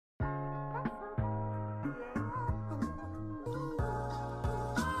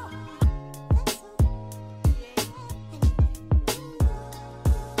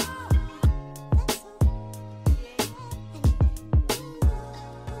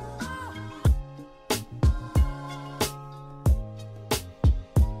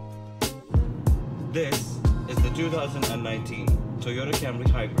2019 Toyota Camry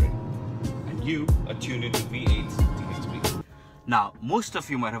Hybrid, and you are tuned into V8's DXB. Now, most of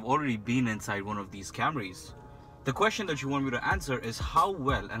you might have already been inside one of these Camrys. The question that you want me to answer is how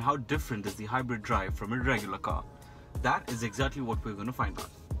well and how different is the hybrid drive from a regular car? That is exactly what we're going to find out.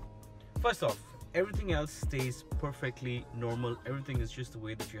 First off, everything else stays perfectly normal. Everything is just the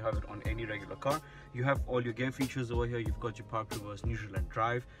way that you have it on any regular car. You have all your gear features over here. You've got your park, reverse, neutral and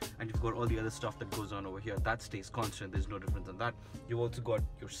drive, and you've got all the other stuff that goes on over here. That stays constant. There's no difference in that. You've also got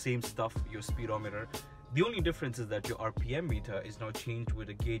your same stuff, your speedometer. The only difference is that your RPM meter is now changed with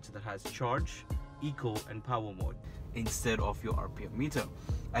a gauge that has charge, eco and power mode instead of your RPM meter.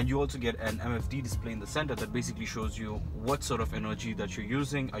 And you also get an MFD display in the center that basically shows you what sort of energy that you're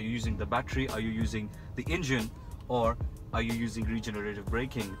using. Are you using the battery? Are you using the engine? Or are you using regenerative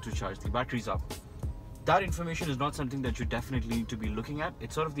braking to charge the batteries up? That information is not something that you definitely need to be looking at.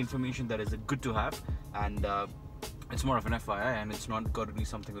 It's sort of the information that is good to have, and it's more of an FYI, and it's not got to be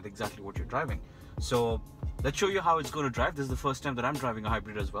something with exactly what you're driving. So let's show you how it's going to drive. This is the first time that I'm driving a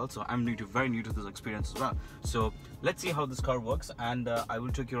hybrid as well, so I'm very new to this experience as well. So let's see how this car works, and I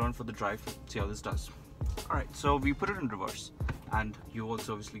will take you around for the drive, see how this does. Alright, so we put it in reverse, and you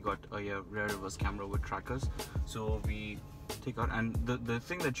also obviously got a rear reverse camera with trackers. So we take out, and the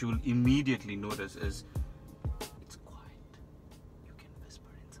thing that you will immediately notice is it's quiet. You can whisper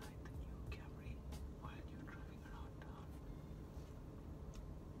inside the new Camry while you're driving around town.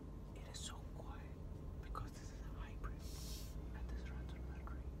 It is so quiet because this is a hybrid and this runs on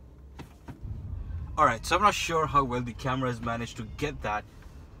battery. Alright, so I'm not sure how well the camera has managed to get that,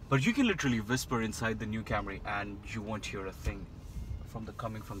 but you can literally whisper inside the new Camry and you won't hear a thing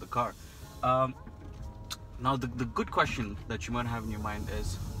coming from the car. Now the good question that you might have in your mind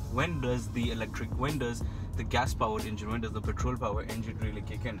is, when does the gas powered engine, when does the petrol powered engine really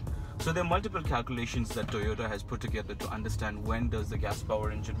kick in? So there are multiple calculations that Toyota has put together to understand when does the gas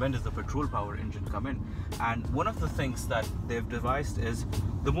powered engine, when does the petrol powered engine come in. And one of the things that they've devised is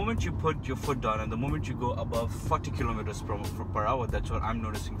the moment you put your foot down and the moment you go above 40 kilometers per hour, that's what I'm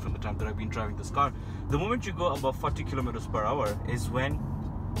noticing from the time that I've been driving this car. The moment you go above 40 kilometers per hour is when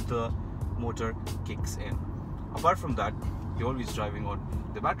the motor kicks in. Apart from that, you're always driving on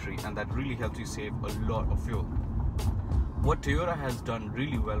the battery, and that really helps you save a lot of fuel. What Toyota has done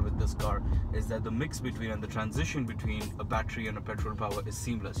really well with this car is that the mix between and the transition between a battery and a petrol power is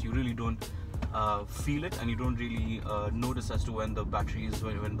seamless. You really don't feel it, and you don't really notice as to when the battery is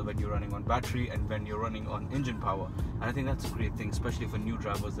when you're running on battery and when you're running on engine power. And I think that's a great thing, especially for new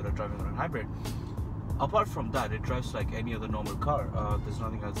drivers that are driving on a hybrid. Apart from that, it drives like any other normal car. There's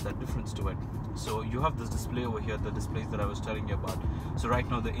nothing else that difference to it. So you have this display over here, the displays that I was telling you about. So right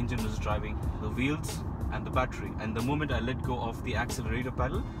now the engine is driving the wheels and the battery, and the moment I let go of the accelerator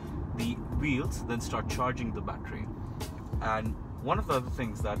pedal, the wheels then start charging the battery. And one of the other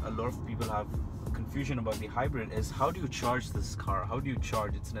things that a lot of people have confusion about the hybrid is, how do you charge this car? How do you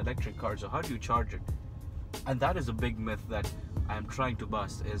charge? It's an electric car, so how do you charge it? And that is a big myth that I'm trying to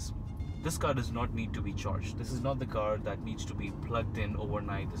bust, is this car does not need to be charged. This is not the car that needs to be plugged in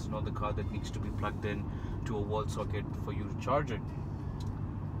overnight. This is not the car that needs to be plugged in to a wall socket for you to charge it.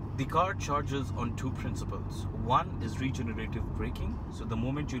 The car charges on two principles. One is regenerative braking. So the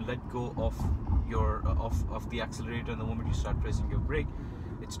moment you let go of your of the accelerator and the moment you start pressing your brake,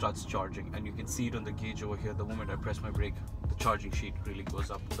 it starts charging, and you can see it on the gauge over here. The moment I press my brake, the charging sheet really goes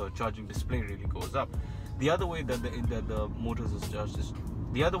up, the charging display really goes up. The other way that the motors is charged is,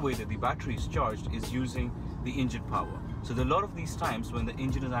 the other way that the battery is charged is using the engine power. So there are a lot of these times when the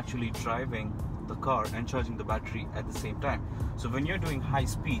engine is actually driving the car and charging the battery at the same time. So when you're doing high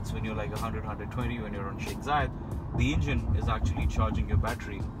speeds, when you're like 100, 120, when you're on Sheikh Zayed, the engine is actually charging your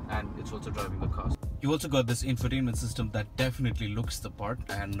battery and it's also driving the car. You also got this infotainment system that definitely looks the part,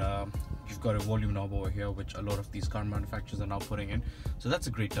 and you've got a volume knob over here, which a lot of these car manufacturers are now putting in. So that's a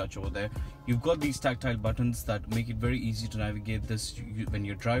great touch over there. You've got these tactile buttons that make it very easy to navigate this. When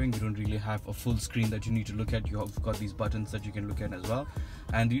you're driving, you don't really have a full screen that you need to look at. You've got these buttons that you can look at as well,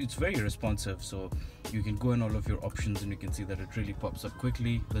 and it's very responsive. So you can go in all of your options and you can see that it really pops up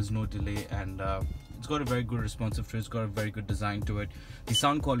quickly. There's no delay, and it's got a very good responsive to it. It's got a very good design to it. The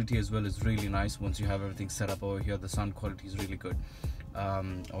sound quality as well is really nice. Once you have everything set up over here, the sound quality is really good.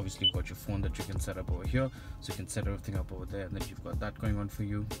 Obviously you've got your phone that you can set up over here, so you can set everything up over there, and then you've got that going on for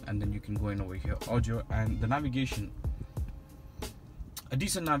you, and then you can go in over here, audio, and the navigation. A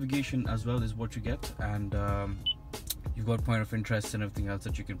decent navigation as well is what you get, and you've got point of interest and everything else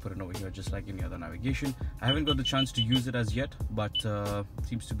that you can put in over here, just like any other navigation. I haven't got the chance to use it as yet, but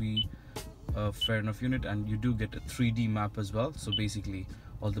seems to be a fair enough unit. And you do get a 3D map as well, so basically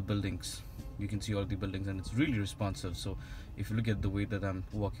all the buildings you can see all the buildings, and it's really responsive. So if you look at the way that I'm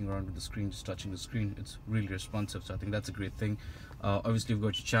walking around with the screen, just touching the screen, it's really responsive. So I think that's a great thing. Obviously you've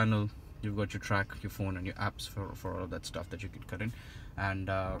got your channel, you've got your track, your phone, and your apps for all of that stuff that you can cut in, and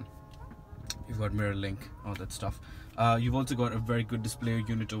you've got mirror link, all that stuff. You've also got a very good display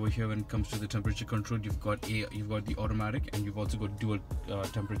unit over here when it comes to the temperature control. You've got the automatic, and you've also got dual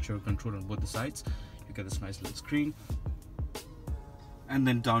temperature control on both the sides. You get this nice little screen, and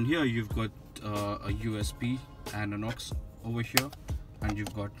then down here you've got a USB and an aux over here, and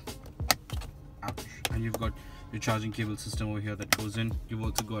you've got your charging cable system over here that goes in. You've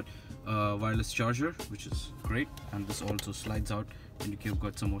also got a wireless charger, which is great, and this also slides out, and you've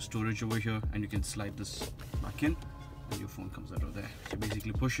got some more storage over here, and you can slide this back in and your phone comes out of there. So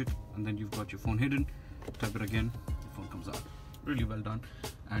basically push it, and then you've got your phone hidden, tap it again, your phone comes out. Really well done.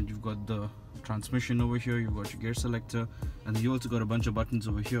 And you've got the transmission over here, you've got your gear selector, and then you also got a bunch of buttons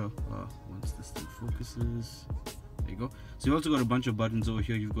over here. Once this thing focuses, there you go. So you also got a bunch of buttons over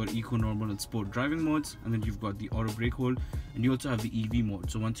here. You've got eco, normal, and sport driving modes, and then you've got the auto brake hold, and you also have the EV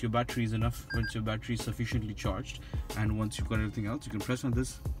mode. So once your battery is sufficiently charged, and once you've got everything else, you can press on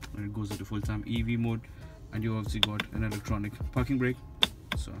this and it goes into full-time EV mode. And you obviously got an electronic parking brake.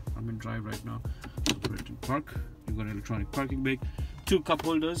 So I'm in drive right now, so put it in park. You've got an electronic parking brake, 2 cup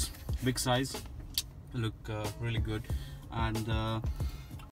holders, big size, look really good. And